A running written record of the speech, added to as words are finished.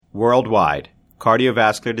Worldwide,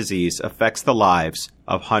 cardiovascular disease affects the lives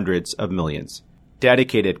of hundreds of millions.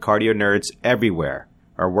 Dedicated cardio nerds everywhere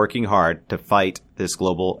are working hard to fight this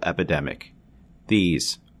global epidemic.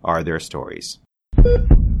 These are their stories.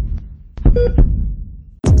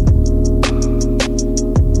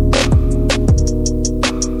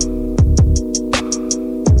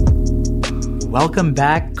 Welcome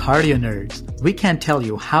back, cardio nerds. We can't tell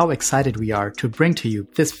you how excited we are to bring to you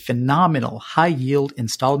this phenomenal high-yield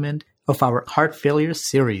installment of our heart failure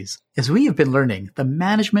series. As we have been learning, the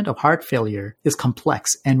management of heart failure is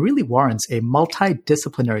complex and really warrants a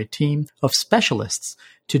multidisciplinary team of specialists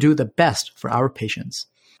to do the best for our patients.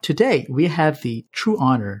 Today, we have the true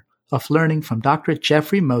honor of learning from Dr.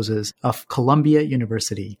 Jeffrey Moses of Columbia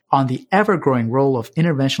University on the ever-growing role of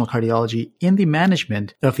interventional cardiology in the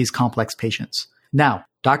management of these complex patients. Now,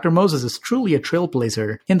 Dr. Moses is truly a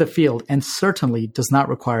trailblazer in the field and certainly does not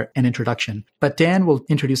require an introduction, but Dan will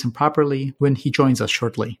introduce him properly when he joins us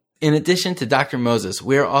shortly. In addition to Dr. Moses,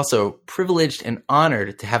 we are also privileged and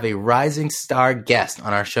honored to have a rising star guest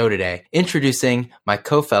on our show today, introducing my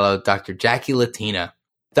co-fellow, Dr. Jackie Latina.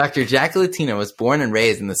 Dr. Jackie Latina was born and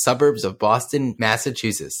raised in the suburbs of Boston,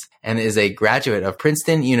 Massachusetts, and is a graduate of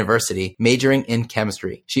Princeton University, majoring in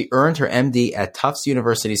chemistry. She earned her MD at Tufts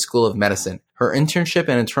University School of Medicine. Her internship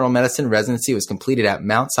in internal medicine residency was completed at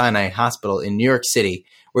Mount Sinai Hospital in New York City,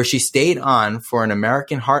 where she stayed on for an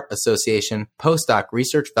American Heart Association postdoc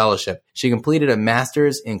research fellowship. She completed a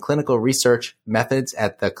master's in clinical research methods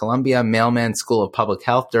at the Columbia Mailman School of Public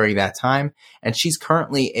Health during that time, and she's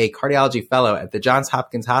currently a cardiology fellow at the Johns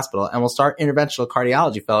Hopkins Hospital and will start interventional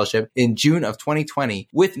cardiology fellowship in June of 2020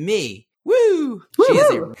 with me. Woo! She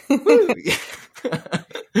is a woo!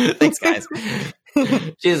 Thanks, guys.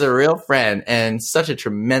 She is a real friend and such a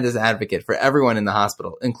tremendous advocate for everyone in the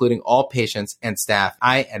hospital, including all patients and staff.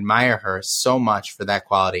 I admire her so much for that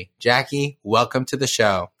quality. Jackie, welcome to the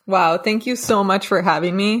show. Wow, thank you so much for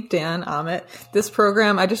having me, Dan, Amit. This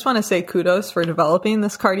program, I just want to say kudos for developing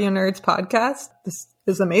this Cardio Nerds podcast. This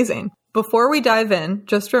is amazing. Before we dive in,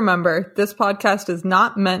 just remember, this podcast is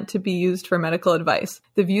not meant to be used for medical advice.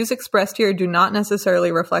 The views expressed here do not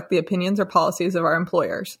necessarily reflect the opinions or policies of our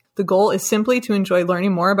employers. The goal is simply to enjoy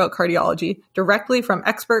learning more about cardiology directly from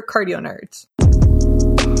expert cardio nerds.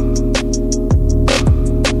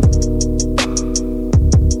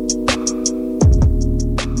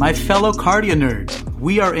 My fellow cardio nerds,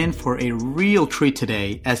 we are in for a real treat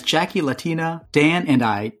today as Jackie Latina, Dan, and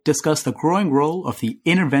I discuss the growing role of the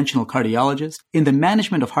interventional cardiologist in the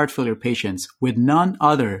management of heart failure patients with none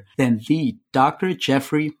other than the Dr.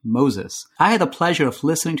 Jeffrey Moses. I had the pleasure of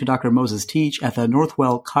listening to Dr. Moses teach at the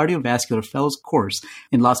Northwell Cardiovascular Fellows course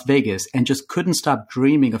in Las Vegas and just couldn't stop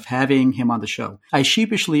dreaming of having him on the show. I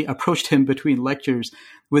sheepishly approached him between lectures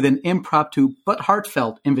with an impromptu but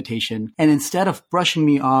heartfelt invitation, and instead of brushing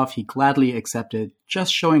me off, he gladly accepted,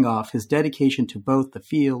 just showing off his dedication to both the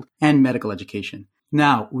field and medical education.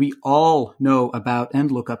 Now, we all know about and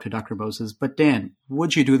look up to Dr. Moses, but Dan,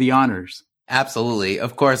 would you do the honors? Absolutely.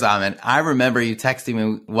 Of course, Amit. I remember you texting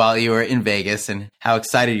me while you were in Vegas and how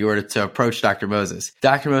excited you were to approach Dr. Moses.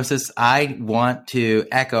 Dr. Moses, I want to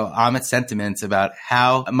echo Amit's sentiments about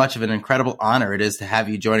how much of an incredible honor it is to have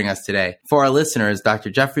you joining us today. For our listeners, Dr.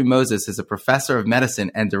 Jeffrey Moses is a professor of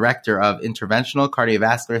medicine and director of interventional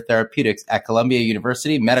cardiovascular therapeutics at Columbia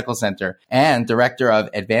University Medical Center and director of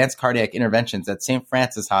advanced cardiac interventions at St.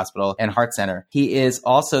 Francis Hospital and Heart Center. He is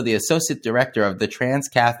also the associate director of the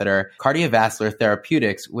transcatheter cardiovascular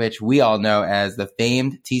therapeutics, which we all know as the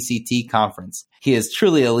famed TCT conference. He is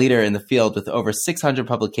truly a leader in the field with over 600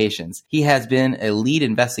 publications. He has been a lead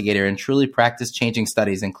investigator in truly practice-changing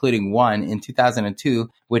studies, including one in 2002,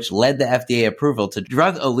 which led the FDA approval to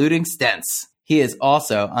drug-eluting stents. He is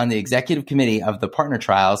also on the executive committee of the partner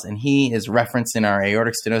trials, and he is referenced in our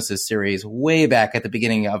aortic stenosis series way back at the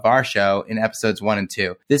beginning of our show in episodes 1 and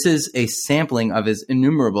 2. This is a sampling of his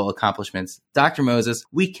innumerable accomplishments. Dr. Moses,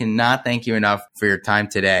 we cannot thank you enough for your time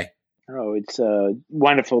today. Oh, it's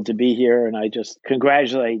wonderful to be here, and I just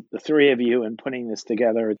congratulate the three of you in putting this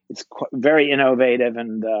together. It's very innovative,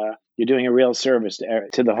 and you're doing a real service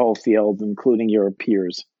to the whole field, including your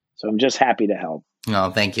peers. So I'm just happy to help.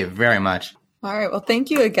 Oh, thank you very much. All right. Well,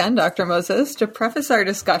 thank you again, Dr. Moses. To preface our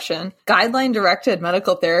discussion, guideline-directed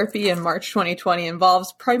medical therapy in March 2020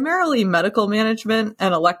 involves primarily medical management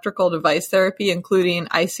and electrical device therapy, including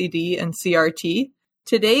ICD and CRT.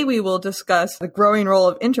 Today, we will discuss the growing role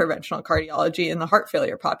of interventional cardiology in the heart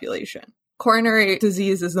failure population. Coronary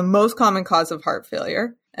disease is the most common cause of heart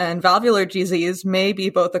failure, and valvular disease may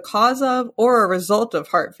be both a cause of or a result of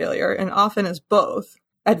heart failure, and often is both.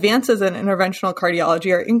 Advances in interventional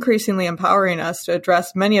cardiology are increasingly empowering us to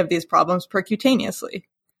address many of these problems percutaneously.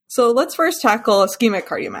 So let's first tackle ischemic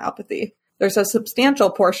cardiomyopathy. There's a substantial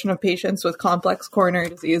portion of patients with complex coronary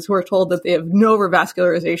disease who are told that they have no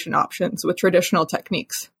revascularization options with traditional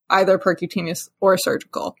techniques, either percutaneous or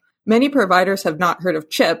surgical. Many providers have not heard of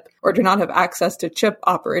CHIP or do not have access to CHIP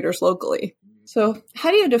operators locally. So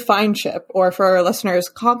how do you define CHIP, or for our listeners,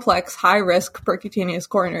 complex high-risk percutaneous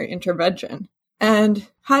coronary intervention? And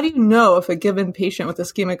how do you know if a given patient with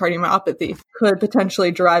ischemic cardiomyopathy could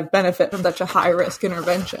potentially derive benefit from such a high-risk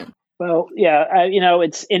intervention? Well, yeah,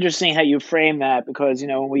 it's interesting how you frame that because,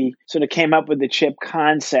 when we sort of came up with the CHIP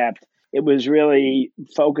concept, it was really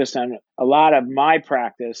focused on a lot of my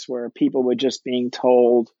practice where people were just being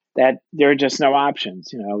told that there are just no options.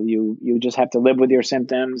 You just have to live with your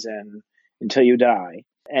symptoms and until you die.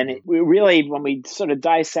 And we really, when we sort of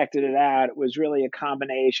dissected it out, it was really a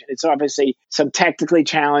combination. It's obviously some technically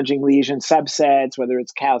challenging lesion subsets, whether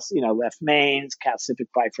it's left mains, calcific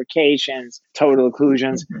bifurcations, total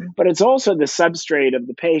occlusions, but it's also the substrate of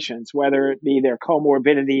the patients, whether it be their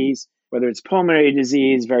comorbidities, whether it's pulmonary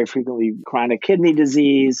disease, very frequently chronic kidney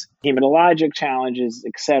disease, hematologic challenges,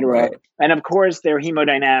 et cetera. Right. And of course, their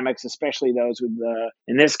hemodynamics, especially those with,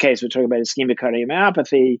 in this case, we're talking about ischemic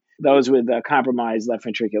cardiomyopathy, those with compromised left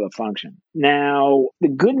ventricular function. Now, the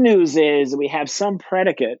good news is we have some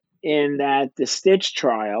predicate in that the STITCH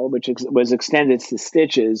trial, which was extended to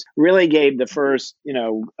stitches, really gave the first,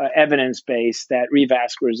 evidence base that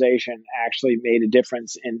revascularization actually made a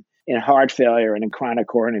difference in heart failure and in chronic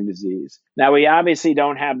coronary disease. Now, we obviously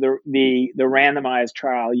don't have the randomized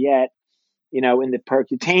trial yet, in the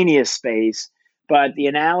percutaneous space, but the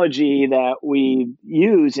analogy that we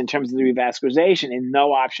use in terms of the revascularization in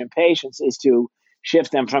no option patients is to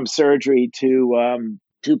shift them from surgery to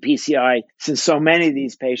PCI, since so many of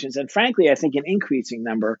these patients, and frankly, I think an increasing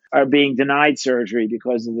number, are being denied surgery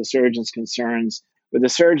because of the surgeon's concerns, where the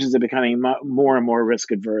surgeons are becoming more and more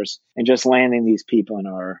risk adverse and just landing these people in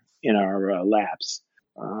our laps.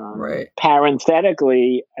 Right.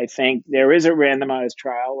 Parenthetically, I think there is a randomized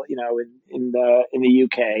trial, in the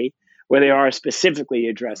UK, where they are specifically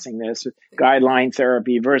addressing this guideline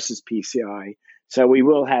therapy versus PCI. So we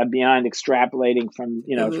will have, beyond extrapolating from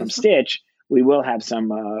STITCH, we will have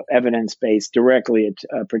some evidence base directly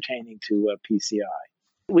pertaining to PCI.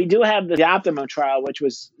 We do have the Optimum trial, which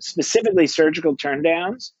was specifically surgical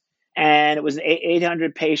turndowns, and it was an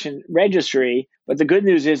 800 patient registry. But the good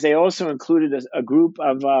news is they also included a group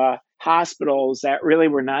of hospitals that really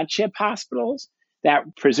were not CHIP hospitals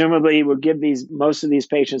that presumably would give most of these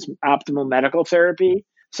patients optimal medical therapy.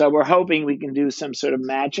 So we're hoping we can do some sort of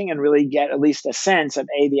matching and really get at least a sense of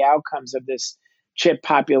the outcomes of this CHIP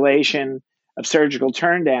population of surgical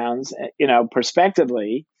turndowns,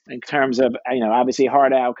 prospectively, in terms of, obviously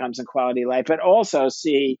hard outcomes and quality of life, but also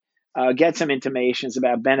get some intimations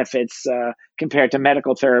about benefits compared to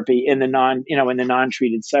medical therapy in the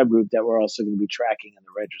non-treated subgroup that we're also going to be tracking in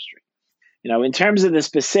the registry. In terms of the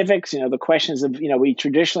specifics, the questions of, we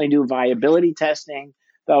traditionally do viability testing,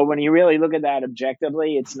 though when you really look at that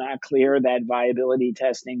objectively, it's not clear that viability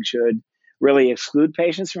testing should really exclude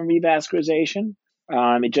patients from revascularization.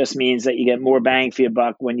 It just means that you get more bang for your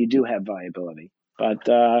buck when you do have viability. But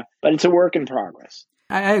it's a work in progress.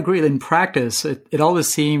 I agree. In practice, it always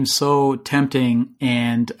seems so tempting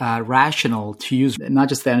and rational to use not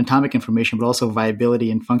just the anatomic information, but also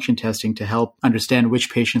viability and function testing to help understand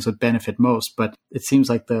which patients would benefit most. But it seems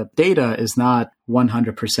like the data is not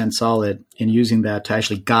 100% solid in using that to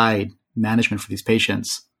actually guide management for these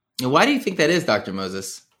patients. Why do you think that is, Dr.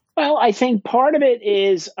 Moses? Well, I think part of it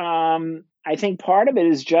is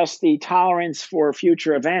just the tolerance for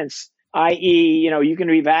future events. I.e., you can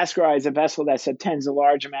revascularize a vessel that subtends a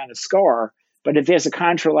large amount of scar, but if there's a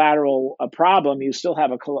contralateral problem, you still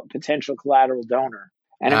have a potential collateral donor.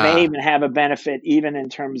 And it may even have a benefit even in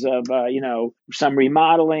terms of, some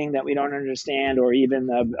remodeling that we don't understand, or even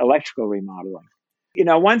electrical remodeling.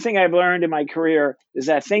 One thing I've learned in my career is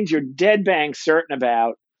that things you're dead bang certain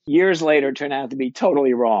about years later turn out to be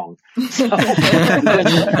totally wrong. So, no,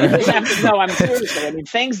 I'm seriously. I mean,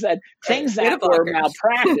 things that were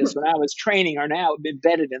malpractice when I was training are now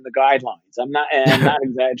embedded in the guidelines. I'm not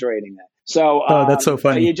exaggerating that. So, that's so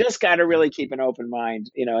funny. So you just got to really keep an open mind,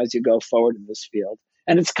 as you go forward in this field.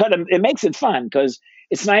 And it makes it fun because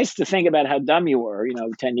it's nice to think about how dumb you were,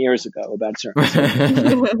 10 years ago about certain things.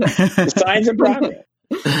 The signs of progress.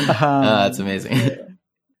 That's amazing.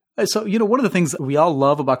 So, one of the things we all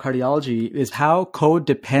love about cardiology is how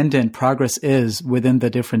codependent progress is within the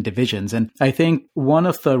different divisions. And I think one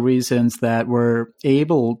of the reasons that we're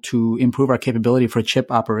able to improve our capability for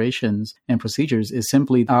chip operations and procedures is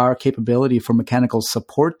simply our capability for mechanical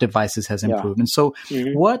support devices has improved. And so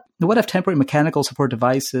what have temporary mechanical support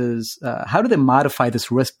devices, how do they modify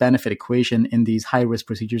this risk-benefit equation in these high-risk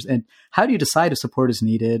procedures? And how do you decide if support is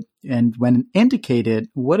needed? And when indicated,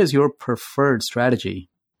 what is your preferred strategy?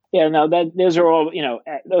 Yeah, no, those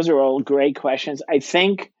are all great questions. I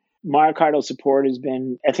think myocardial support has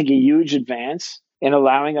been, a huge advance in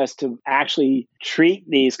allowing us to actually treat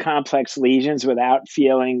these complex lesions without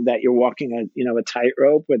feeling that you're walking a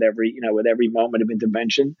tightrope with every moment of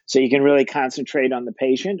intervention. So you can really concentrate on the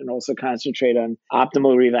patient and also concentrate on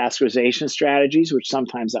optimal revascularization strategies, which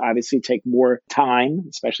sometimes obviously take more time,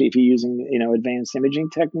 especially if you're using, advanced imaging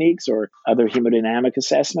techniques or other hemodynamic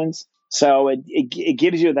assessments. So it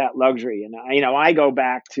gives you that luxury. And, I go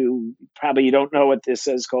back to, probably you don't know what this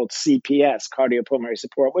is called, CPS, cardiopulmonary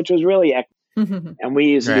support, which was really and we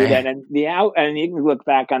used to do that. And and you can look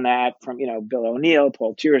back on that from, Bill O'Neill,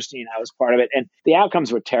 Paul Tierstein, I was part of it. And the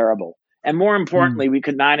outcomes were terrible. And more importantly, we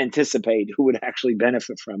could not anticipate who would actually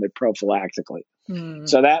benefit from it prophylactically.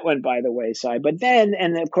 So that went by the wayside. But then,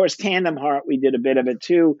 and of course, Tandem Heart, we did a bit of it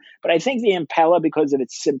too. But I think the Impella, because of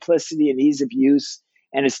its simplicity and ease of use,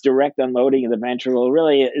 and its direct unloading of the ventricle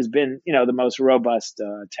really has been, the most robust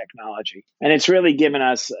technology. And it's really given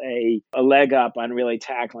us a leg up on really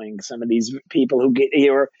tackling some of these people who get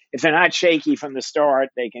here. If they're not shaky from the start,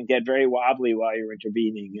 they can get very wobbly while you're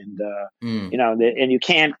intervening. And, and you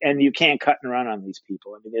can't cut and run on these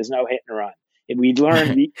people. I mean, there's no hit and run. We've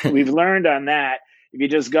learned on that. If you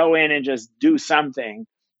just go in and just do something,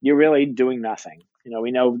 you're really doing nothing.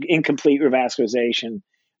 We know incomplete revascularization.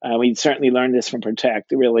 We certainly learned this from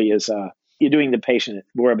Protect. It really is, you're doing the patient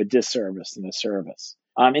more of a disservice than a service.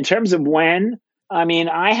 In terms of when,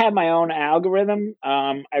 I have my own algorithm.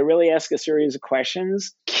 I really ask a series of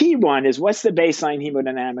questions. Key one is, what's the baseline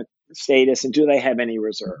hemodynamic status and do they have any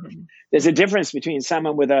reserve? There's a difference between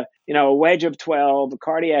someone with a wedge of 12, a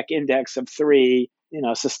cardiac index of 3,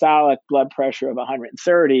 systolic blood pressure of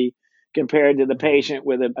 130 compared to the patient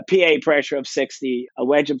with a PA pressure of 60, a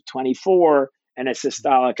wedge of 24, and a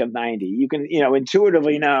systolic of 90. You can,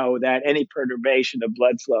 intuitively know that any perturbation of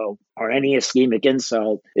blood flow or any ischemic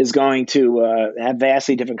insult is going to have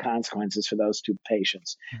vastly different consequences for those two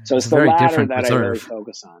patients. So it's the latter that I really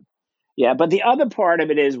focus on. Yeah, but the other part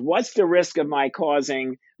of it is, what's the risk of my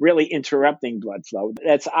causing really interrupting blood flow?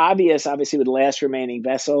 That's obviously with last remaining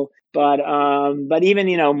vessel, but even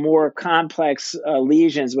more complex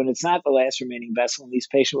lesions, when it's not the last remaining vessel and these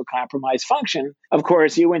patients with compromised function, of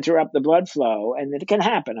course you interrupt the blood flow, and it can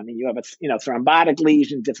happen. You have a thrombotic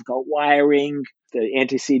lesion, difficult wiring, the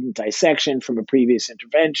antecedent dissection from a previous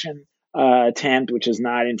intervention attempt, which is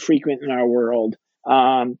not infrequent in our world.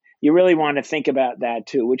 You really want to think about that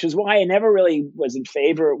too, which is why I never really was in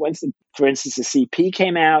favor. Once, for instance, the CP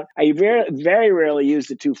came out, I very rarely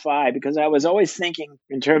used the 2.5 because I was always thinking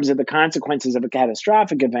in terms of the consequences of a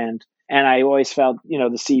catastrophic event. And I always felt, the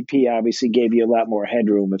CP obviously gave you a lot more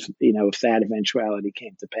headroom if that eventuality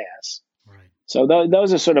came to pass. So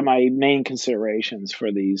those are sort of my main considerations for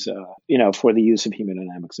these, for the use of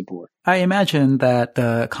hemodynamic support. I imagine that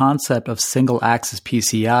the concept of single-axis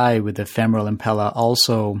PCI with the femoral Impella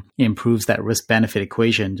also improves that risk-benefit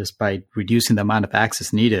equation just by reducing the amount of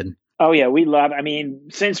axis needed. Oh, yeah, we love,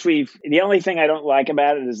 the only thing I don't like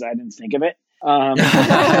about it is I didn't think of it.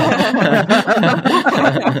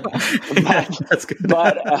 That's good.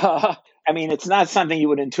 But it's not something you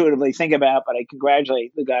would intuitively think about, but I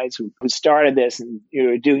congratulate the guys who started this and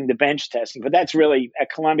doing the bench testing. But that's really,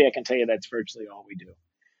 at Columbia, I can tell you that's virtually all we do.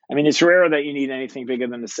 It's rare that you need anything bigger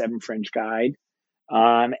than the 7 French guide.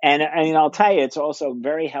 And I'll tell you, it's also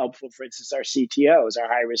very helpful, for instance, our CTOs, our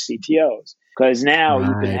high-risk CTOs, because now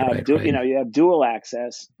you can have, you have dual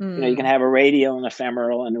access. You can have a radial and a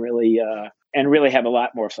femoral and really have a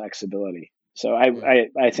lot more flexibility. So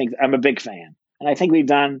I think I'm a big fan. And I think we've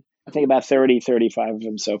done, about 30, 35 of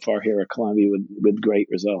them so far here at Columbia with great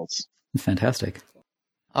results. Fantastic.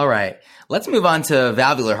 All right. Let's move on to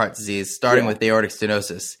valvular heart disease, starting with aortic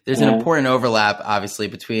stenosis. There's an important overlap, obviously,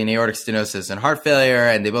 between aortic stenosis and heart failure,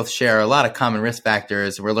 and they both share a lot of common risk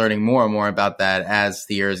factors. We're learning more and more about that as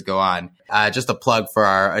the years go on. Just a plug for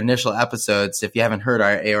our initial episodes. If you haven't heard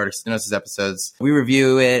our aortic stenosis episodes, we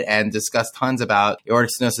review it and discuss tons about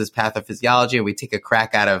aortic stenosis pathophysiology, and we take a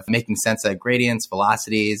crack out of making sense of gradients,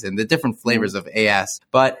 velocities, and the different flavors of AS.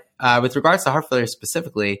 But with regards to heart failure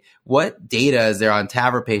specifically, what data is there on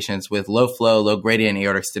TAVR patients with low flow, low gradient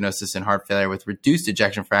aortic stenosis and heart failure with reduced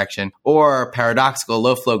ejection fraction, or paradoxical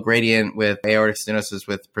low flow gradient with aortic stenosis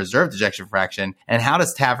with preserved ejection fraction? And how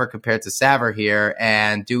does TAVR compare to SAVR here?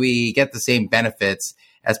 And do we get the same benefits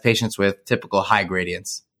as patients with typical high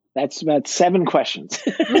gradients? That's about 7 questions.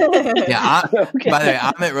 Yeah. Okay. By the way,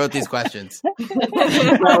 Amit wrote these questions. No,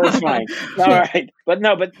 it's fine. All right. But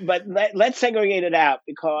let's segregate it out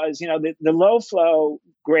because, the low flow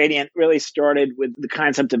gradient really started with the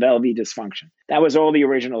concept of LV dysfunction. That was all the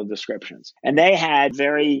original descriptions. And they had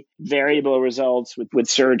very variable results with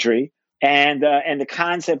surgery and the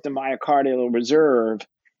concept of myocardial reserve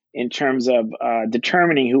in terms of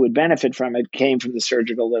determining who would benefit from it came from the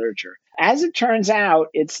surgical literature. As it turns out,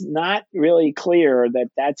 it's not really clear that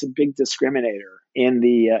that's a big discriminator in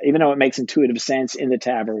the, even though it makes intuitive sense in the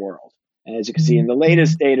TAVR world. And as you can see, in the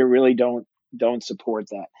latest data really don't support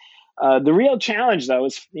that. The real challenge, though,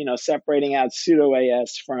 is separating out pseudo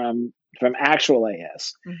AS from actual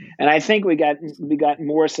AS. Mm-hmm. And I think we got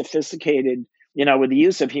more sophisticated with the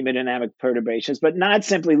use of hemodynamic perturbations, but not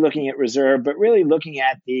simply looking at reserve, but really looking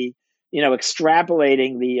at the,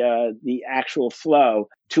 extrapolating the actual flow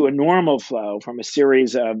to a normal flow from a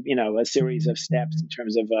series of steps in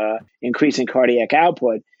terms of increasing cardiac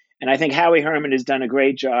output. And I think Howie Herman has done a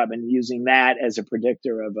great job in using that as a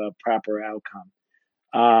predictor of a proper outcome.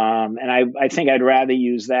 And I think I'd rather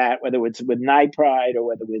use that, whether it's with nipride or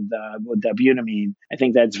whether with dobutamine. I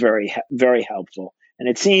think that's very, very helpful. And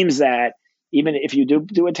it seems that even if you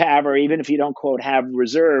do a TAVR, even if you don't, quote, have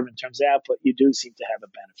reserve in terms of output, you do seem to have a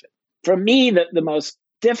benefit. For me, the most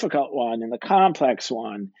difficult one and the complex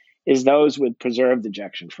one is those with preserved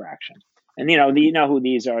ejection fraction. And, you know who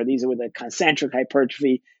these are. These are with a concentric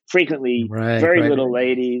hypertrophy, frequently very little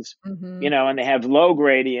ladies, mm-hmm. And they have low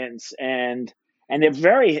gradients and they're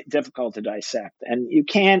very difficult to dissect. And you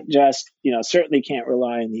can't just, certainly can't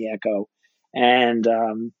rely on the echo. And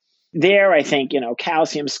there, I think,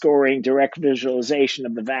 calcium scoring, direct visualization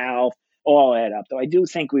of the valve all add up. Though I do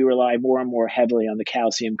think we rely more and more heavily on the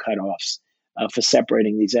calcium cutoffs for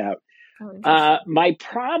separating these out. My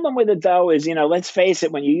problem with it, though, is, let's face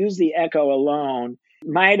it, when you use the echo alone,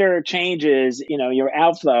 minor changes, your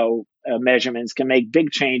outflow measurements can make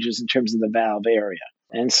big changes in terms of the valve area.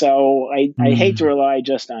 And so I hate to rely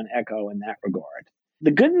just on echo in that regard.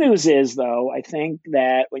 The good news is, though, I think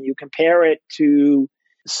that when you compare it to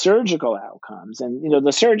surgical outcomes, and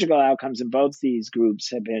the surgical outcomes in both these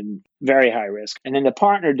groups have been very high risk. And in the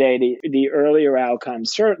partner data, the earlier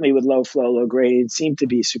outcomes, certainly with low flow, low gradient, seem to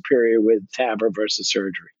be superior with TAVR versus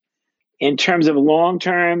surgery. In terms of long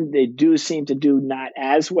term, they do seem to do not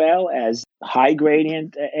as well as high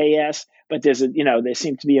gradient AS, but there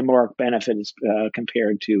seems to be a marked benefit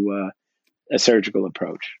compared to a surgical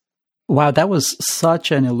approach. Wow, that was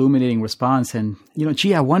such an illuminating response. And,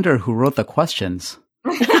 I wonder who wrote the questions.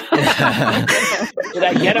 Did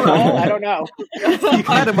I get them all? I don't know. You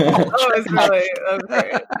got them all. That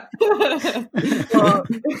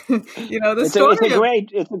was great.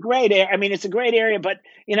 It's a great area. I mean, it's a great area, but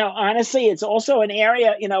honestly, it's also an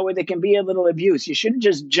area where there can be a little abuse. You shouldn't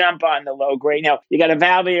just jump on the low grade. You got a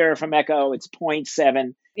valve error from echo. It's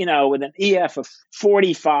 0.7. With an EF of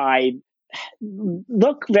 45.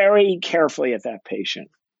 Look very carefully at that patient.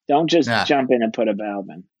 Don't just jump in and put a valve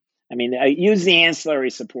in. I mean, use the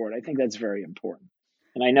ancillary support. I think that's very important.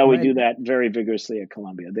 And I know we do that very vigorously at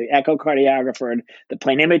Columbia. The echocardiographer and the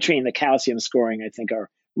planimetry and the calcium scoring, I think, are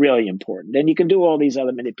really important. And you can do all these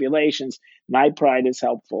other manipulations. Nipride is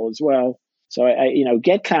helpful as well. So,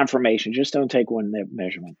 get confirmation. Just don't take one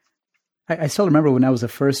measurement. I still remember when I was a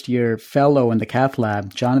first-year fellow in the cath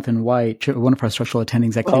lab, Jonathan White, one of our structural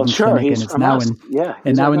attendings at Cleveland Clinic, and it's now in. Yeah,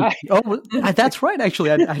 and now in. That's right.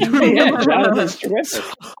 Actually, I do remember. Jonathan's terrific.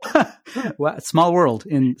 Well, small world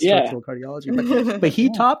in structural cardiology. But he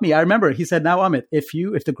taught me. I remember he said, "Now, Amit, if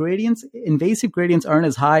the gradients, invasive gradients, aren't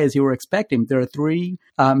as high as you were expecting, there are 3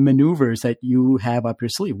 maneuvers that you have up your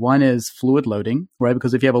sleeve. One is fluid loading, right?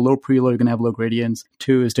 Because if you have a low preload, you're going to have low gradients.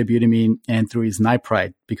 2 is dobutamine, and 3 is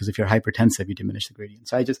nipride, because if you're hypertensive, you diminish the gradient."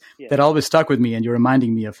 So that always stuck with me, and you're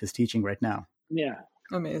reminding me of his teaching right now. Yeah.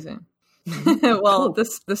 Amazing. Well,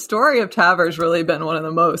 the story of TAVR has really been one of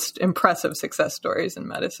the most impressive success stories in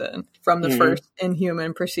medicine, from the first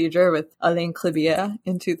in-human procedure with Alain Clivier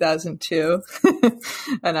in 2002,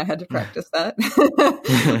 and I had to practice that,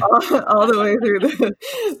 all the way through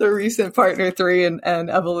the recent PARTNER 3 and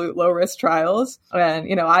Evolut low-risk trials. And,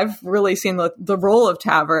 I've really seen the role of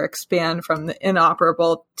TAVR expand from the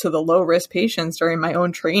inoperable to the low-risk patients during my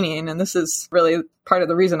own training, and this is really part of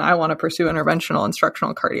the reason I want to pursue interventional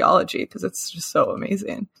instructional cardiology, because it's just so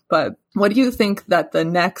amazing. But what do you think that the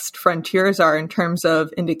next frontiers are in terms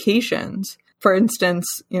of indications? For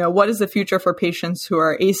instance, what is the future for patients who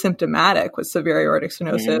are asymptomatic with severe aortic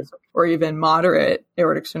stenosis or even moderate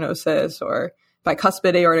aortic stenosis or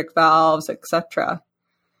bicuspid aortic valves, etc.?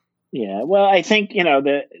 Yeah, well, I think,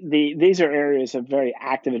 these are areas of very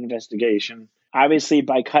active investigation. Obviously,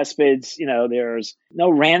 bicuspids, there's no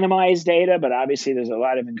randomized data, but obviously there's a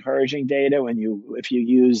lot of encouraging data if you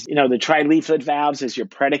use, the tri-leaflet valves as your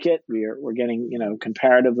predicate. We're getting,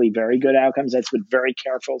 comparatively very good outcomes. That's with very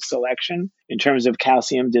careful selection in terms of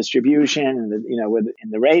calcium distribution and, in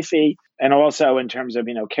the RAFI, and also in terms of,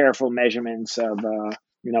 careful measurements of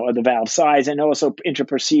the valve size, and also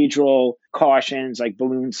intraprocedural cautions like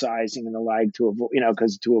balloon sizing and the like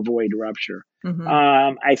to avoid rupture.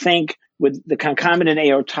 I think with the concomitant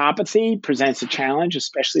aortopathy presents a challenge,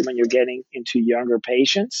 especially when you're getting into younger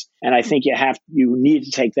patients. And I think you need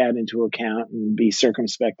to take that into account and be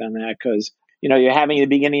circumspect on that, because, you're having the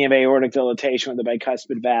beginning of aortic dilatation with the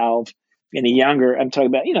bicuspid valve in I'm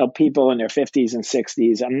talking about, people in their 50s and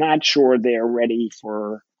 60s. I'm not sure they're ready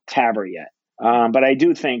for TAVR yet. But I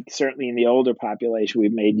do think certainly in the older population,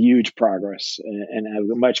 we've made huge progress and have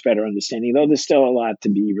a much better understanding, though there's still a lot to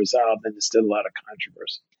be resolved and there's still a lot of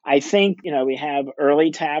controversy. I think, we have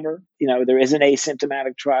early TAVR. There is an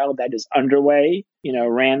asymptomatic trial that is underway,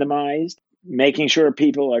 randomized, making sure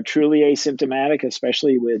people are truly asymptomatic,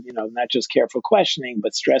 especially with, not just careful questioning,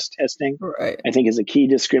 but stress testing, right, I think is a key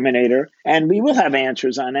discriminator. And we will have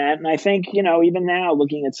answers on that. And I think, even now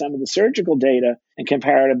looking at some of the surgical data and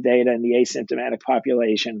comparative data in the asymptomatic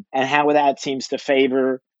population and how that seems to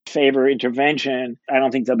favor intervention, I don't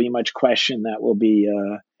think there'll be much question that will be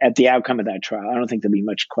at the outcome of that trial. I don't think there'll be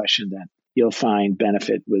much question that you'll find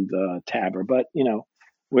benefit with TAVR. But,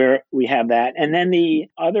 where we have that. And then the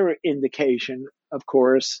other indication, of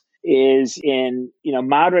course, is in,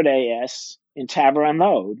 moderate AS in TAVR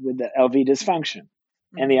unload with the LV dysfunction.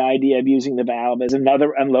 And the idea of using the valve as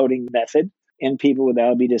another unloading method in people with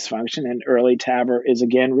LV dysfunction. And early TAVR is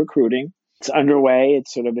again recruiting. It's underway.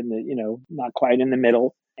 It's sort of in the, not quite in the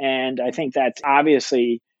middle. And I think that's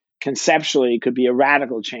obviously conceptually could be a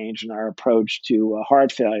radical change in our approach to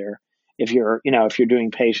heart failure if you're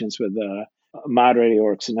doing patients with moderate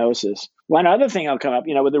aortic stenosis. One other thing I'll come up,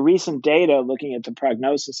 with the recent data looking at the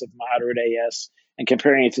prognosis of moderate AS and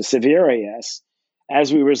comparing it to severe AS,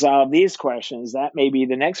 as we resolve these questions, that may be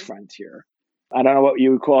the next frontier. I don't know what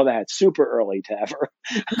you would call that, super early TAVR.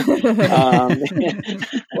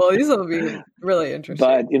 Well, these will be really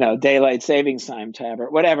interesting. But, daylight savings time TAVR,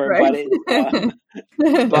 whatever. Right.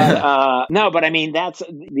 But I mean, that's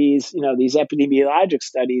these epidemiologic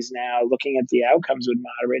studies now looking at the outcomes with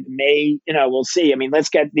moderate we'll see. I mean, let's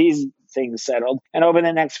get these things settled. And over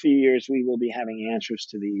the next few years, we will be having answers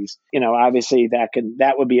to these. Obviously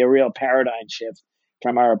that would be a real paradigm shift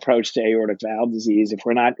from our approach to aortic valve disease if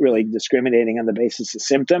we're not really discriminating on the basis of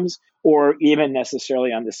symptoms or even necessarily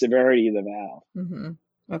on the severity of the valve.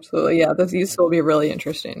 Mm-hmm. Absolutely. Yeah, these will be really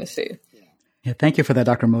interesting to see. Yeah, thank you for that,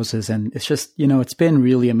 Dr. Moses. And it's just, it's been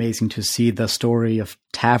really amazing to see the story of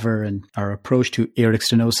TAVR and our approach to aortic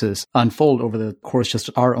stenosis unfold over the course just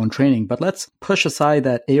of our own training. But let's push aside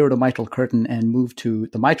that aortomitral curtain and move to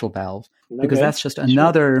the mitral valve, because that's just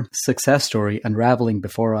another success story unraveling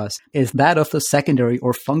before us, is that of the secondary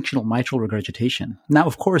or functional mitral regurgitation. Now,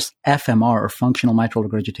 of course, FMR or functional mitral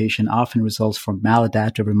regurgitation often results from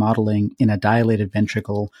maladaptive remodeling in a dilated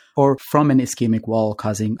ventricle or from an ischemic wall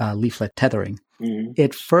causing leaflet tethering. Mm-hmm.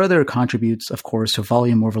 It further contributes, of course, to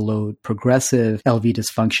volume overload, progressive LV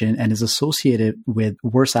dysfunction, and is associated with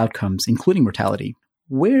worse outcomes, including mortality.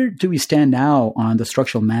 Where do we stand now on the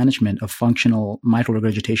structural management of functional mitral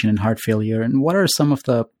regurgitation and heart failure, and what are some of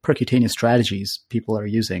the percutaneous strategies people are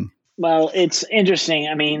using? Well, it's interesting.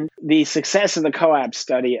 I mean, the success of the COAPT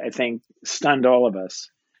study, I think, stunned all of us.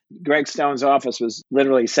 Greg Stone's office was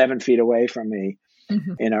literally 7 feet away from me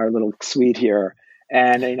in our little suite here.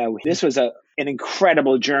 And, this was an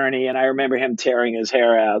incredible journey. And I remember him tearing his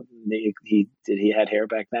hair out. He had hair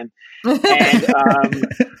back then.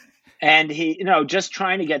 And he, just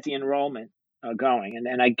trying to get the enrollment going.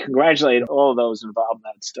 And I congratulate all of those involved in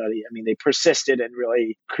that study. I mean, they persisted and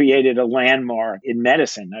really created a landmark in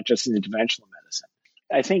medicine, not just in interventional medicine.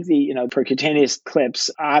 I think the, percutaneous clips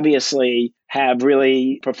obviously have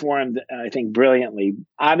really performed, I think, brilliantly.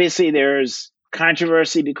 Obviously, there's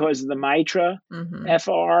controversy because of the MITRA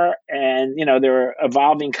FR, and there are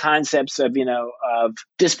evolving concepts of of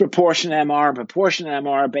disproportionate MR and proportionate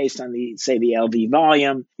MR based on the LV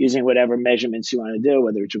volume, using whatever measurements you want to do,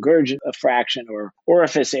 whether it's regurgit fraction or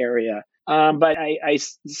orifice area. But I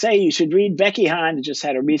say you should read Becky Hahn, who just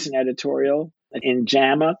had a recent editorial in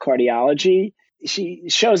JAMA Cardiology. She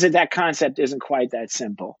shows that concept isn't quite that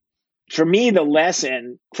simple. For me, the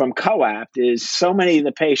lesson from COAPT is so many of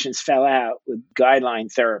the patients fell out with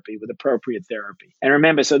guideline therapy, with appropriate therapy. And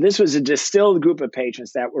remember, so this was a distilled group of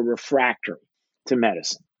patients that were refractory to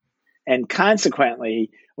medicine. And consequently,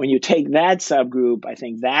 when you take that subgroup, I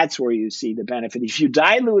think that's where you see the benefit. If you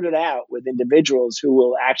dilute it out with individuals who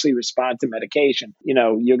will actually respond to medication,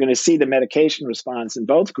 you're going to see the medication response in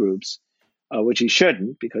both groups, which you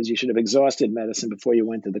shouldn't, because you should have exhausted medicine before you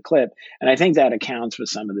went to the CLIP. And I think that accounts for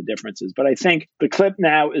some of the differences. But I think the CLIP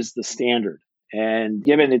now is the standard. And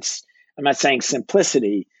given its, I'm not saying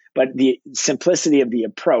simplicity, but the simplicity of the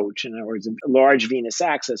approach, in other words, a large venous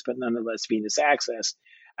access, but nonetheless venous access,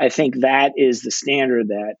 I think that is the standard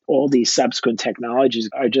that all these subsequent technologies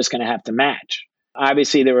are just going to have to match.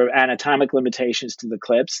 Obviously, there were anatomic limitations to the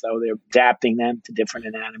clips, though they're adapting them to different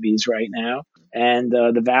anatomies right now. And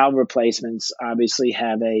the valve replacements obviously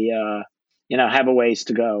have a ways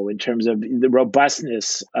to go in terms of the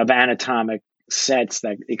robustness of anatomic sets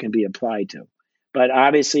that it can be applied to. But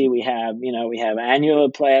obviously, we have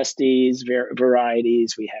annuloplasties,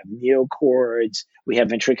 varieties, we have neocords, we have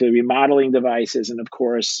ventricular remodeling devices, and of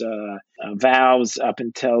course, valves. Up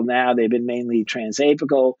until now, they've been mainly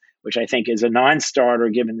transapical, which I think is a non-starter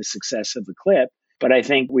given the success of the CLIP. But I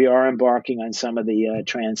think we are embarking on some of the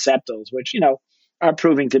transeptals, which, are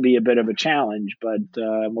proving to be a bit of a challenge, but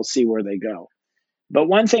we'll see where they go. But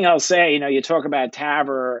one thing I'll say, you talk about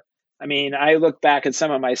TAVR. I mean, I look back at some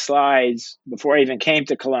of my slides before I even came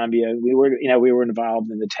to Columbia. We were involved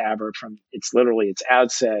in the TAVR from its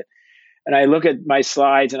outset. And I look at my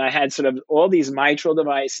slides, and I had sort of all these mitral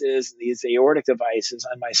devices, these aortic devices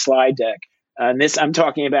on my slide deck. And this I'm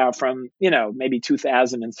talking about from, maybe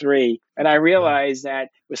 2003. And I realized that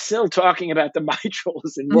we're still talking about the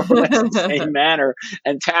mitrals in more or less the same manner.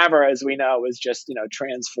 And TAVR, as we know, is just,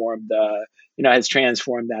 transformed, has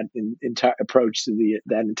transformed that entire approach to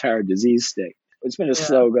that entire disease state. It's been a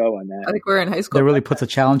slow go on that. I think we're in high school. That really puts the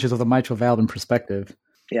challenges of the mitral valve in perspective.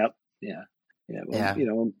 Yep. Yeah.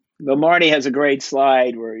 Well, Marty has a great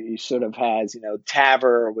slide where he sort of has,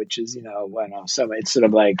 TAVR, which is, so it's sort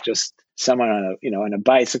of like just someone on a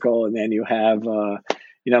bicycle, and then you have,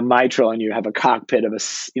 mitral, and you have a cockpit of a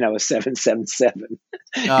 777.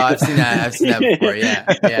 Oh, I've seen that before. Yeah.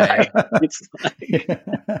 It's like,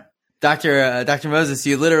 Dr. Moses,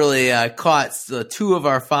 you literally caught two of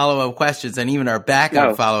our follow-up questions and even our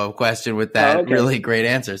backup follow-up question with that really great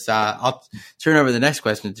answer. So I'll turn over the next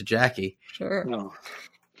question to Jackie. Sure.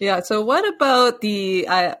 Yeah. So what about the,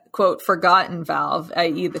 quote, forgotten valve,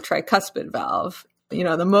 i.e. the tricuspid valve?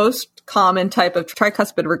 The most common type of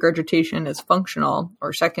tricuspid regurgitation is functional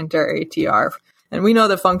or secondary TR. And we know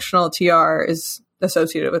that functional TR is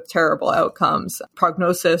associated with terrible outcomes.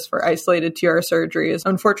 Prognosis for isolated TR surgery is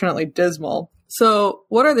unfortunately dismal. So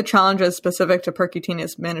what are the challenges specific to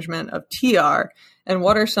percutaneous management of TR? And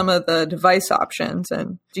what are some of the device options?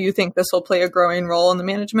 And do you think this will play a growing role in the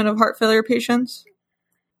management of heart failure patients?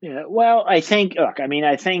 Yeah, well, I think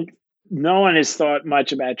no one has thought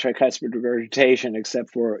much about tricuspid regurgitation except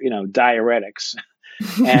for, diuretics.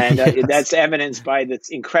 And that's evidenced by the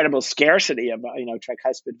incredible scarcity of,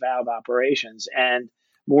 tricuspid valve operations. And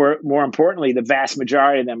more importantly, the vast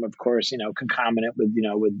majority of them, of course, concomitant with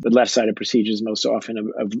the left-sided procedures, most often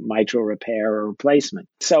of mitral repair or replacement.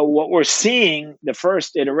 So what we're seeing, the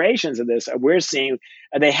first iterations of this, we're seeing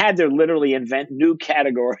they had to literally invent new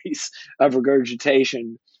categories of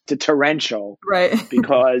regurgitation to torrential, right?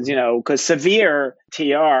 because severe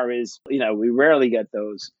TR is, we rarely get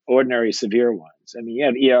those ordinary severe ones. I mean, you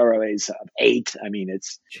have EROAs of 8. I mean,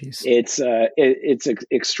 it's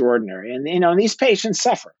extraordinary, and these patients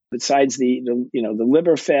suffer. Besides the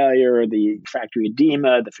liver failure, the refractory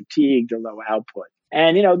edema, the fatigue, the low output.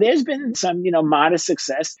 And, there's been some, modest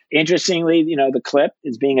success. Interestingly, the CLIP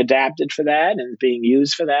is being adapted for that and being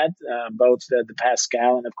used for that, both the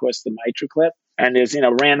Pascal and, of course, the MitraClip. And there's,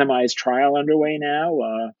 randomized trial underway now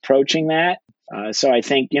approaching that. So I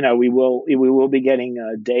think, we will be getting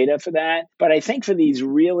data for that. But I think for these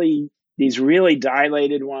really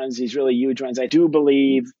dilated ones, these really huge ones, I do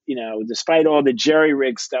believe, despite all the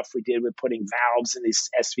jerry-rig stuff we did with putting valves in these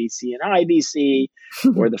SVC and IVC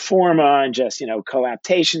or the Forma and just,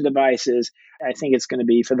 coaptation devices, I think it's going to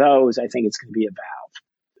be, for those, I think it's going to be a valve.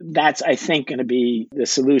 That's, I think, going to be the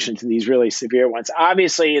solution to these really severe ones.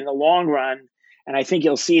 Obviously, in the long run, And I think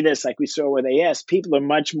you'll see this, like we saw with AS, people are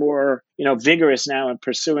much more, vigorous now in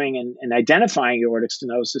pursuing and identifying aortic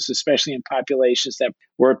stenosis, especially in populations that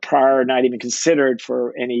were prior not even considered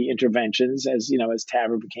for any interventions as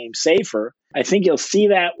TAVR became safer. I think you'll see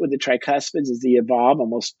that with the tricuspids as they evolve,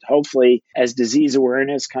 and hopefully as disease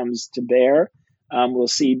awareness comes to bear, we'll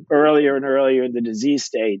see earlier and earlier in the disease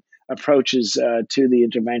state approaches to the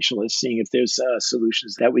interventionalist, seeing if there's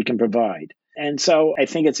solutions that we can provide. And so I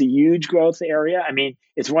think it's a huge growth area. I mean,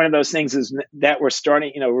 it's one of those things is that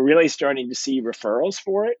we're really starting to see referrals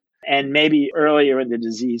for it, and maybe earlier in the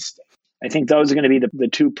disease state. I think those are going to be the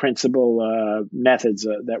two principal methods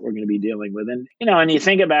that we're going to be dealing with. And, and you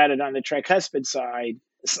think about it on the tricuspid side,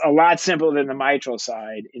 it's a lot simpler than the mitral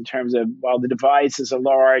side in terms of, while the devices are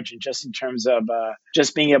large and just in terms of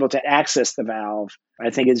just being able to access the valve,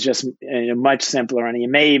 I think it's just much simpler. And you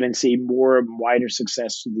may even see more and wider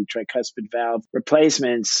success with the tricuspid valve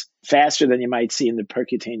replacements faster than you might see in the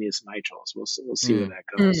percutaneous mitrals. We'll see where that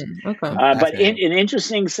goes. Okay. But an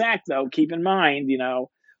interesting fact, though, keep in mind,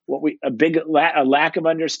 a lack of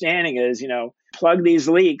understanding is, plug these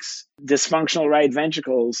leaks, dysfunctional right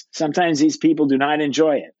ventricles. Sometimes these people do not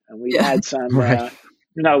enjoy it. And we've had some, Right.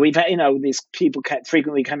 we've had, these people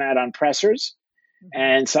frequently come out on pressors.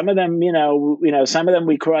 And some of them, some of them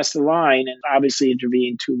we cross the line and obviously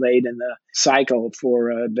intervene too late in the cycle for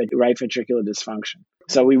right ventricular dysfunction.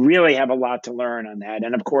 So we really have a lot to learn on that.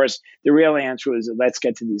 And of course, the real answer is let's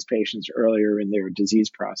get to these patients earlier in their disease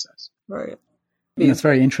process. Right. It's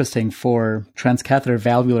very interesting. For transcatheter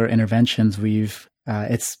valvular interventions,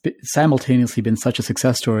 it's simultaneously been such a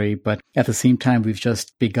success story, but at the same time, we've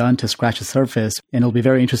just begun to scratch the surface. And it'll be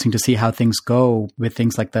very interesting to see how things go with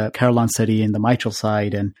things like the Carillon study in the mitral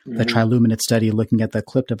side and the Triluminate study looking at the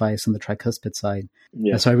clip device on the tricuspid side.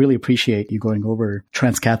 Yeah. So I really appreciate you going over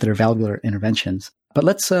transcatheter valvular interventions. But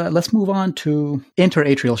let's move on to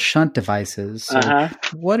interatrial shunt devices. So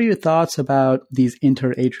what are your thoughts about these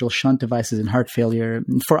interatrial shunt devices in heart failure?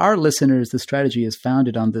 For our listeners, the strategy is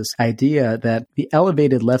founded on this idea that the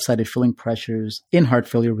elevated left-sided filling pressures in heart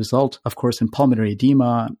failure result, of course, in pulmonary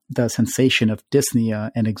edema, the sensation of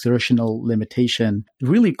dyspnea and exertional limitation,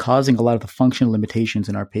 really causing a lot of the functional limitations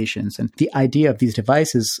in our patients. And the idea of these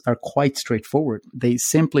devices are quite straightforward. They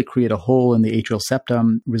simply create a hole in the atrial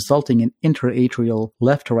septum, resulting in interatrial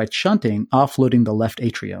left to right shunting, offloading the left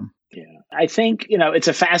atrium. Yeah, I think, it's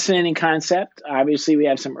a fascinating concept. Obviously, we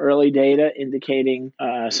have some early data indicating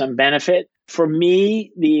some benefit. For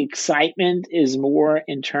me, the excitement is more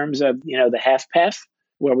in terms of, the HFpEF,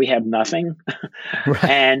 where we have nothing. Right.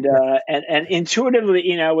 And intuitively,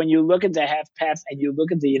 when you look at the HFpEF and you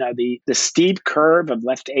look at the steep curve of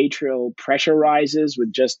left atrial pressure rises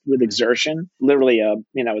with exertion, literally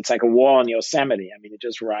it's like a wall in Yosemite. I mean, it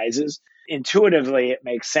just rises. Intuitively, it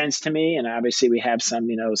makes sense to me. And obviously we have some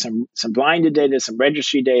blinded data, some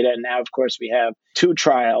registry data. And now, of course, we have 2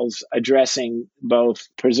 trials addressing both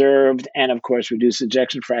preserved and, of course, reduced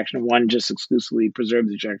ejection fraction. One just exclusively preserved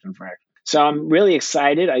ejection fraction. So I'm really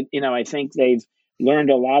excited. I think they've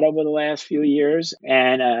learned a lot over the last few years,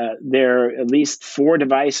 and there are at least 4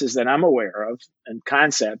 devices that I'm aware of and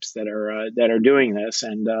concepts that are doing this.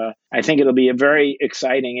 And I think it'll be a very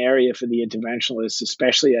exciting area for the interventionalists,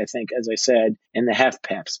 especially, I think, as I said, in the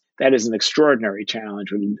HFpEFs. That is an extraordinary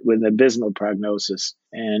challenge with an abysmal prognosis.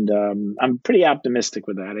 And I'm pretty optimistic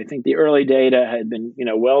with that. I think the early data had been,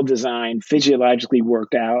 well designed, physiologically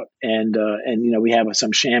worked out, and we have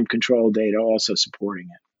some sham control data also supporting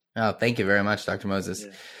it. Oh, thank you very much, Dr. Moses.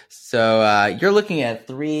 Yeah. So you're looking at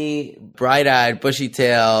 3 bright-eyed,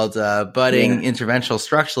 bushy-tailed, budding interventional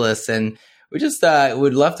structuralists, and we just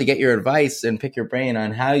would love to get your advice and pick your brain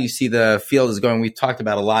on how you see the field is going. We've talked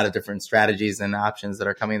about a lot of different strategies and options that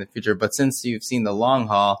are coming in the future, but since you've seen the long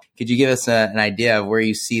haul, could you give us an idea of where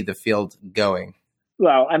you see the field going?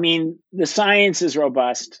 Well, I mean, the science is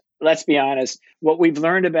robust. Let's be honest. What we've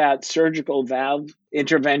learned about surgical valve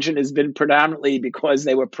intervention has been predominantly because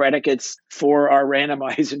they were predicates for our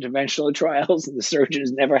randomized interventional trials. And the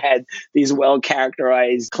surgeons never had these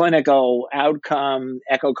well-characterized clinical outcome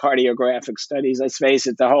echocardiographic studies. Let's face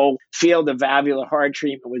it, the whole field of valvular heart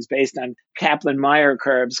treatment was based on Kaplan-Meier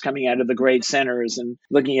curves coming out of the great centers and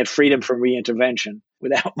looking at freedom from reintervention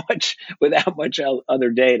without much other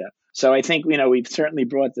data. So I think, we've certainly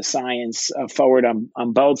brought the science forward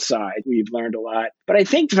on both sides. We've learned a lot. But I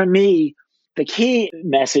think for me, the key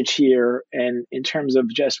message here, and in terms of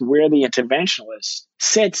just where the interventionalist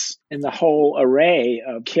sits in the whole array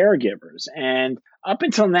of caregivers. And up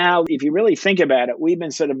until now, if you really think about it, we've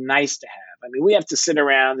been sort of nice to have. I mean, we have to sit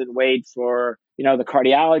around and wait for, the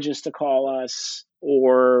cardiologist to call us,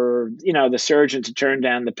 or, the surgeon to turn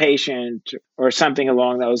down the patient or something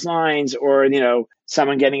along those lines, or,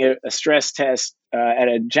 someone getting a stress test at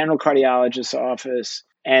a general cardiologist's office.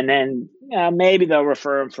 And then maybe they'll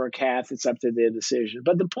refer them for a cath. It's up to their decision.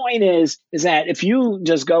 But the point is that if you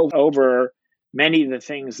just go over many of the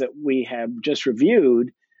things that we have just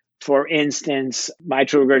reviewed, for instance,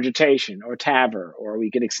 mitral regurgitation or TAVR, or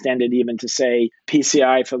we could extend it even to say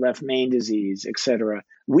PCI for left main disease, et cetera,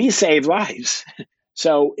 we save lives.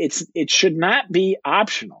 So it should not be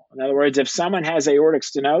optional. In other words, if someone has aortic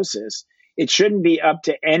stenosis, it shouldn't be up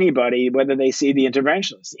to anybody whether they see the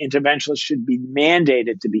interventionalist. The interventionalist should be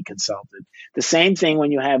mandated to be consulted. The same thing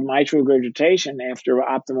when you have mitral regurgitation after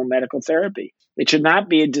optimal medical therapy. It should not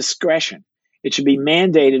be a discretion. It should be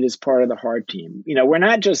mandated as part of the heart team. We're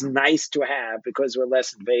not just nice to have because we're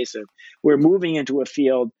less invasive. We're moving into a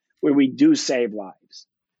field where we do save lives.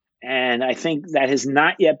 And I think that has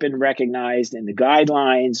not yet been recognized in the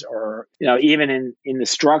guidelines or, even in the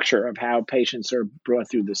structure of how patients are brought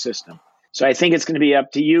through the system. So I think it's going to be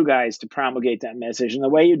up to you guys to promulgate that message. And the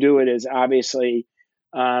way you do it is obviously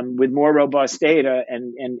with more robust data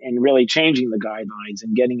and really changing the guidelines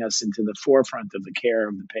and getting us into the forefront of the care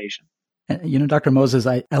of the patient. Dr. Moses,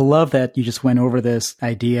 I love that you just went over this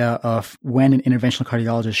idea of when an interventional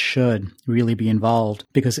cardiologist should really be involved,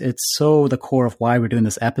 because it's so the core of why we're doing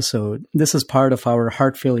this episode. This is part of our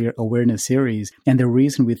heart failure awareness series. And the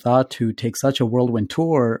reason we thought to take such a whirlwind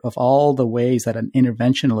tour of all the ways that an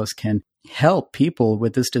interventionalist can help people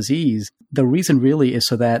with this disease, the reason really is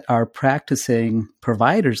so that our practicing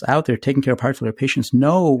providers out there taking care of heart failure patients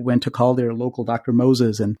know when to call their local Dr.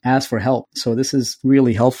 Moses and ask for help. So this is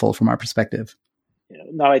really helpful from our perspective.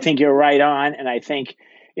 No, I think you're right on. And I think,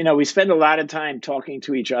 we spend a lot of time talking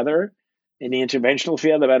to each other in the interventional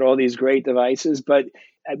field about all these great devices, but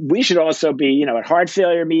we should also be, at heart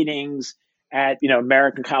failure meetings, at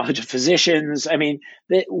American College of Physicians. I mean,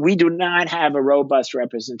 we do not have a robust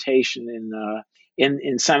representation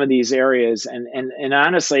in some of these areas, and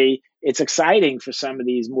honestly, it's exciting for some of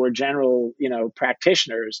these more general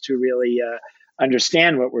practitioners to really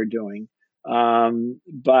understand what we're doing.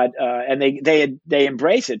 But they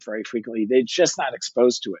embrace it very frequently. They're just not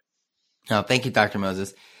exposed to it. No, thank you, Dr.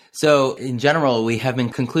 Moses. So in general, we have been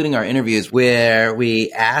concluding our interviews where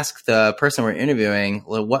we ask the person we're interviewing,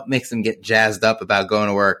 well, what makes them get jazzed up about going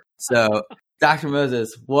to work? So Dr.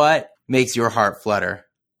 Moses, what makes your heart flutter?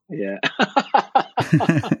 Yeah.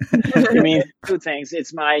 I mean, two things.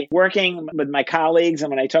 It's my working with my colleagues. And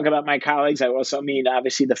when I talk about my colleagues, I also mean,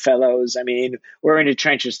 obviously, the fellows. I mean, we're in the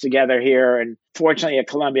trenches together here. And fortunately, at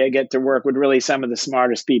Columbia, I get to work with really some of the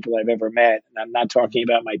smartest people I've ever met. And I'm not talking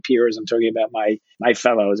about my peers. I'm talking about my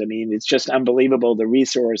fellows. I mean, it's just unbelievable, the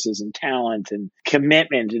resources and talent and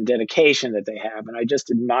commitment and dedication that they have. And I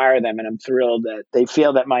just admire them. And I'm thrilled that they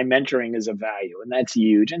feel that my mentoring is of value. And that's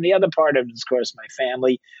huge. And the other part of it is, of course, my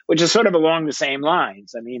family, which is sort of along the same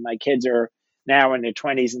lines. I mean, my kids are now in their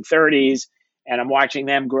 20s and 30s, and I'm watching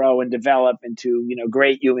them grow and develop into,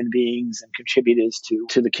 great human beings and contributors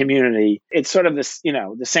to the community. It's sort of this,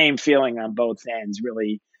 the same feeling on both ends,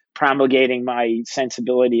 really promulgating my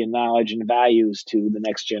sensibility and knowledge and values to the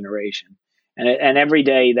next generation. And every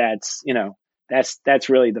day that's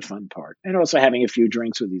really the fun part. And also having a few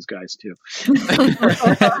drinks with these guys too.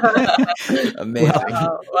 Amazing.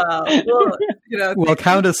 Wow. Well,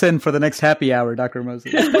 count us in for the next happy hour, Dr.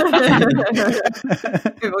 Moses. We'll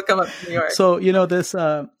come up to New York. So, this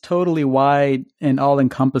totally wide and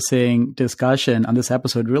all-encompassing discussion on this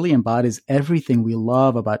episode really embodies everything we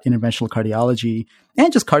love about interventional cardiology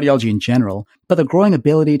and just cardiology in general, but the growing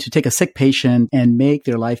ability to take a sick patient and make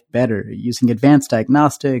their life better using advanced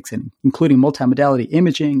diagnostics and including multimodality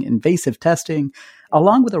imaging, invasive testing,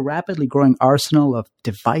 along with a rapidly growing arsenal of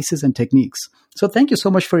devices and techniques. So thank you so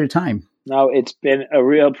much for your time. No, it's been a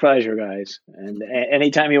real pleasure, guys. And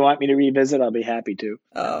anytime you want me to revisit, I'll be happy to.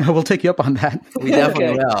 We'll take you up on that. We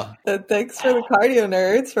definitely will. Thanks for the Cardio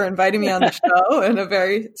Nerds for inviting me on the show. And a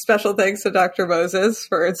very special thanks to Dr. Moses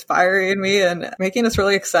for inspiring me and making us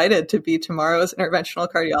really excited to be tomorrow's interventional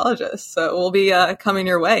cardiologist. So we'll be coming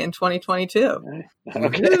your way in 2022.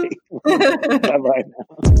 Okay. Bye-bye now.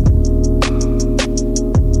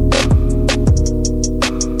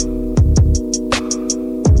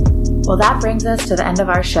 Well, that brings us to the end of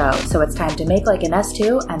our show, so it's time to make like an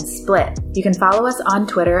S2 and split. You can follow us on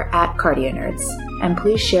Twitter at CardioNerds, and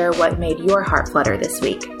please share what made your heart flutter this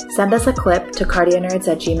week. Send us a clip to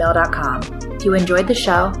cardionerds@gmail.com. If you enjoyed the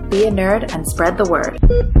show, be a nerd and spread the word.